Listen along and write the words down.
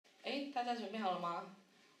大家准备好了吗？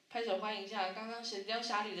拍手欢迎一下刚刚《神雕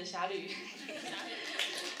侠侣》的侠侣，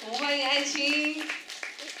我们欢迎爱卿。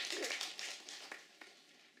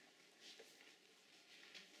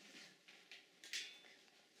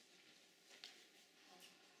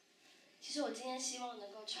其实我今天希望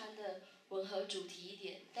能够穿的吻合主题一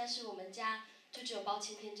点，但是我们家就只有包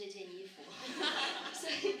青天这件衣服，所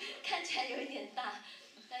以看起来有一点大，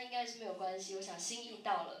但应该是没有关系。我想心意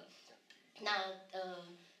到了，那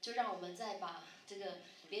就让我们再把这个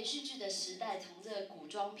连续剧的时代从这个古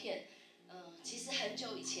装片，其实很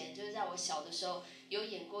久以前，就是在我小的时候有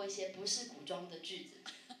演过一些不是古装的剧子，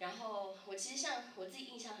然后我其实像我自己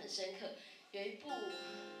印象很深刻，有一部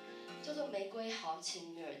叫做《玫瑰豪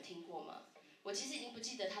情》，有人听过吗？我其实已经不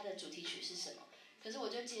记得它的主题曲是什么，可是我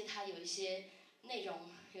就记得它有一些内容，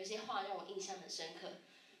有一些话让我印象很深刻。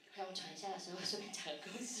让我喘一下的时候，顺便讲个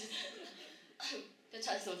故事。就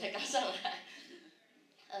喘什么才刚上来？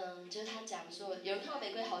就是他讲说，有人看过《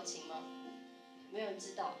玫瑰豪情》吗？没有人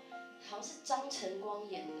知道，好像是张晨光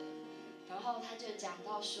演的。然后他就讲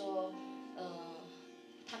到说，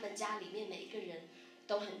他们家里面每一个人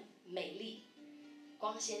都很美丽。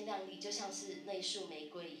光鲜亮丽，就像是那一束玫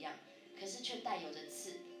瑰一样，可是却带有着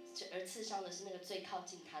刺，而刺伤的是那个最靠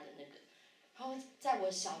近他的那个。然后在我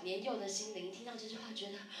小年幼的心灵听到这句话，觉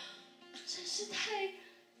得真是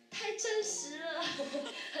太真实了，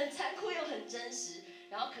很残酷又很真实。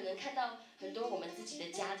然后可能看到很多我们自己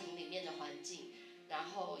的家庭里面的环境，然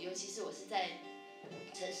后尤其是我是在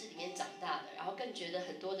城市里面长大的，然后更觉得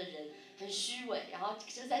很多的人很虚伪，然后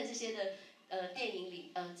就在这些的电影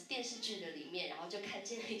里电视剧的里面，然后就看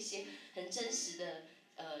见了一些很真实的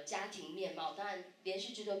家庭面貌。当然连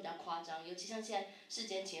续剧都比较夸张，尤其像现在世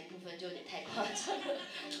间情的部分就有点太夸张了。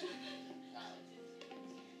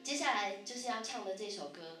接下来就是要唱的这首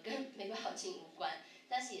歌跟《玫瑰豪情》无关，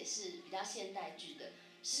但是也是比较现代剧的，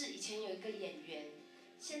是以前有一个演员，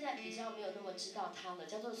现在比较没有那么知道他了，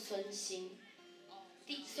叫做孙兴。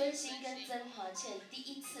孙兴跟曾华倩第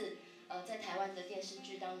一次在台湾的电视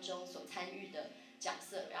剧当中所参与的角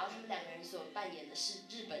色，然后他们两个人所扮演的是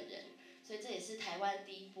日本人，所以这也是台湾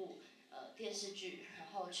第一部电视剧，然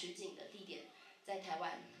后取景的地点在台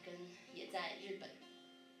湾，跟也在日本。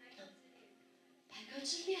《百鸽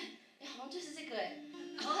之恋》好像就是这个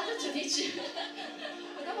然后它的主题曲，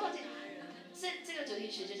我刚忘记，这个主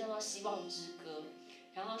题曲就叫做《希望之歌》，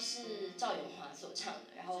然后是赵咏华所唱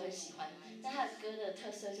的，然后我很喜欢。但他的歌的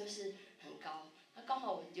特色就是很高，那刚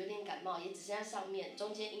好我有点感冒，也只剩下上面，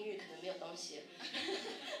中间音域可能没有东西了。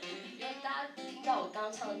因为大家听到我刚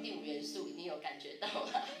刚唱的第5元素，已经有感觉到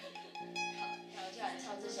了。好，然后就来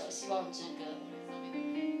唱这首《希望之歌》。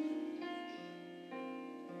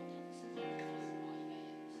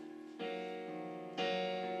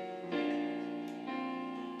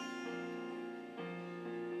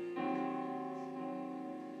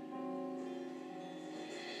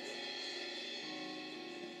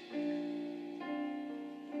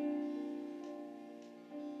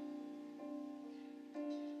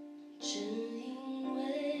只因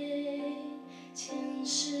为前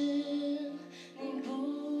世你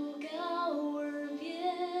不告而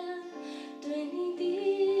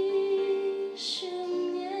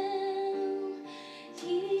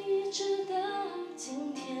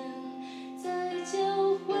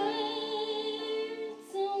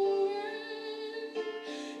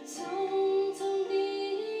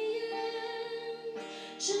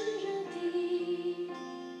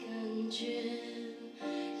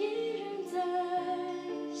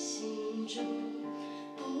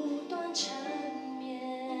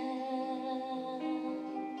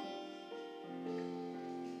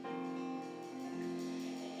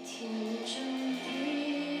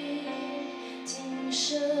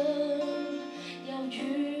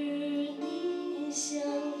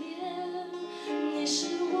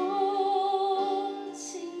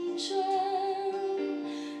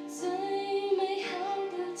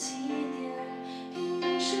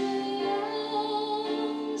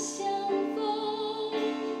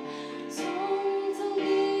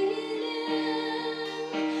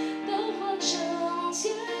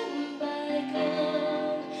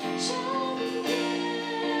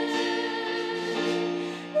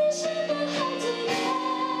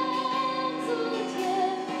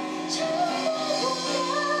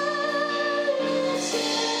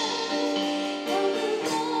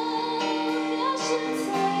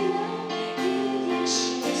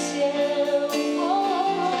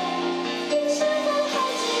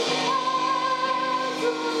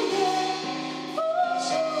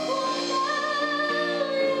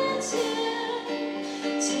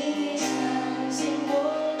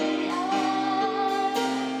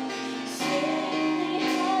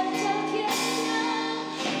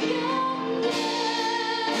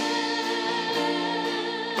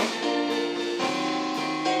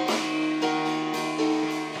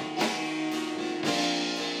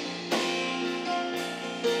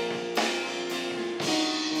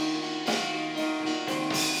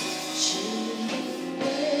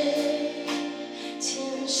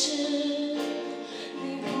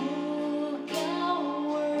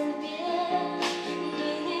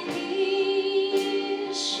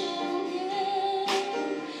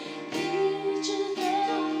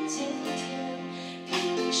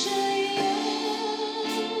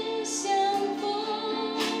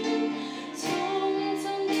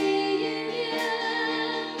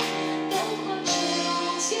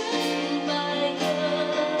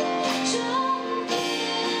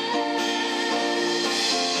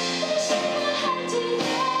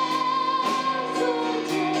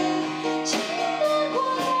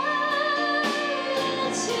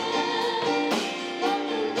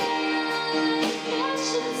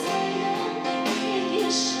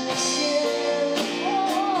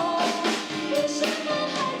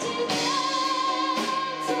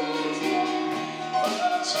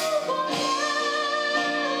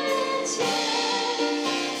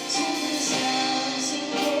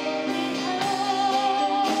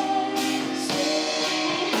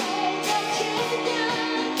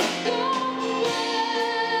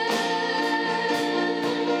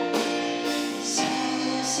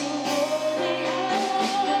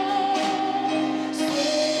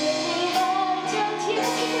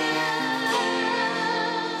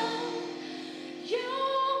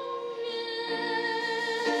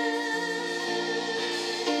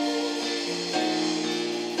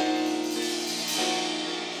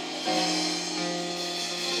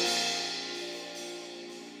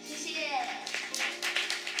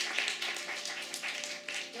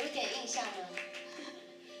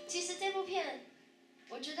这部片，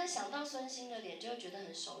我觉得想到孙兴的脸就会觉得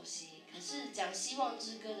很熟悉。可是讲《希望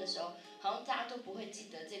之歌》的时候，好像大家都不会记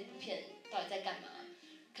得这部片到底在干嘛。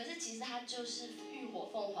可是其实它就是《浴火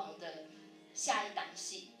凤凰》的下一档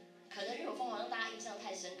戏。可能《浴火凤凰》让大家印象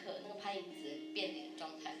太深刻，那个潘迎紫的变脸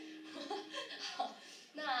状态。好，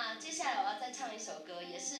那接下来我要再唱一首歌，